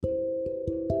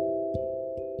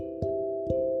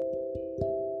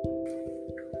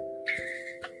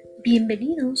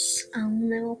Bienvenidos a un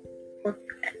nuevo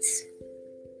podcast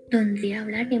donde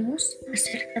hablaremos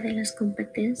acerca de las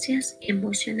competencias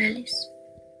emocionales.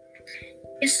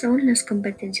 ¿Qué son las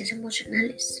competencias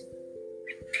emocionales?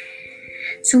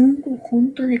 Son un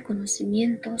conjunto de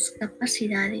conocimientos,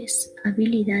 capacidades,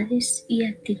 habilidades y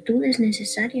actitudes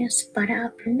necesarias para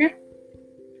aprender.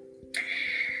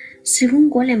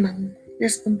 Según Goleman,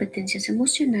 las competencias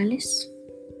emocionales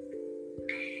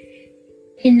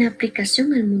en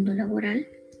aplicación al mundo laboral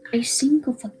hay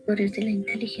 5 factores de la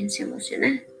inteligencia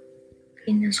emocional,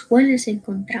 en los cuales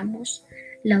encontramos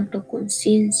la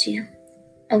autoconciencia,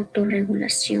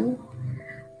 autorregulación,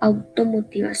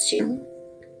 automotivación,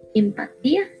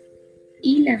 empatía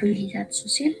y la habilidad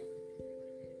social.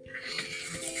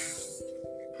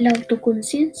 La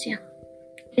autoconciencia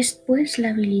es pues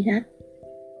la habilidad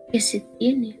que se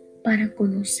tiene para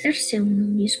conocerse a uno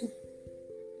mismo.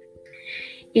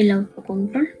 El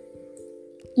autocontrol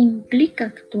implica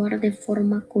actuar de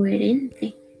forma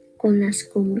coherente con las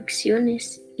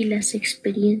convicciones y las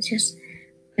experiencias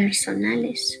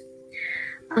personales,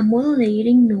 a modo de ir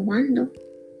innovando,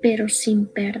 pero sin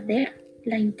perder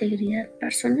la integridad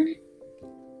personal.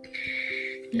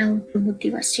 La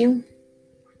automotivación.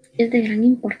 Es de gran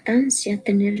importancia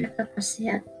tener la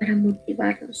capacidad para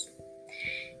motivarnos,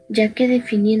 ya que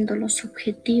definiendo los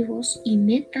objetivos y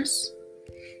metas,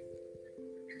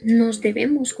 nos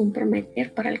debemos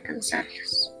comprometer para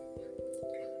alcanzarlas.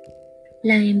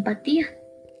 La empatía,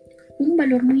 un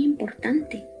valor muy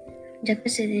importante, ya que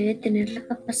se debe tener la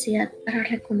capacidad para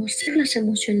reconocer las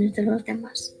emociones de los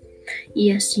demás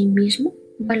y asimismo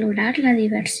valorar la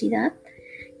diversidad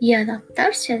y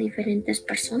adaptarse a diferentes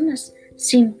personas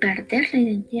sin perder la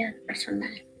identidad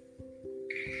personal.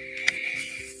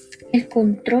 El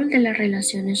control de las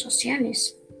relaciones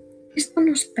sociales. Esto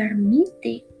nos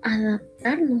permite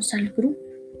adaptarnos al grupo.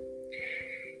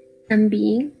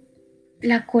 También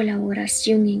la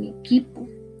colaboración en equipo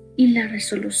y la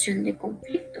resolución de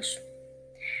conflictos.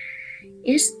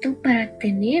 Esto para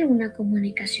tener una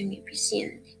comunicación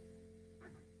eficiente.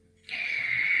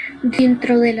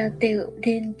 Dentro de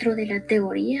la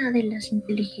teoría de las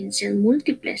inteligencias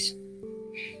múltiples,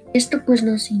 esto pues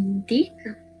nos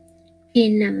indica que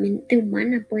en la mente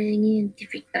humana pueden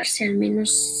identificarse al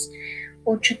menos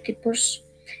 8 tipos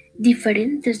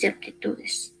diferentes de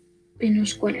aptitudes, en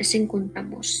los cuales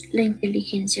encontramos la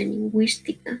inteligencia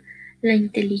lingüística, la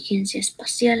inteligencia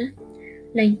espacial,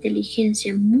 la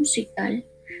inteligencia musical,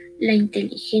 la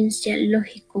inteligencia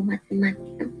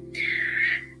lógico-matemática,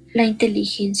 la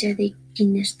inteligencia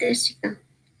kinestésica,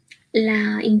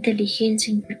 la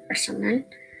inteligencia interpersonal,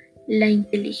 la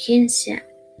inteligencia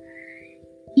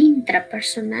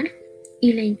intrapersonal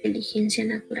y la inteligencia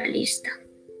naturalista.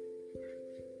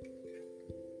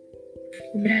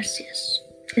 Gracias.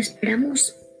 Te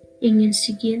esperamos en el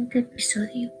siguiente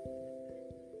episodio.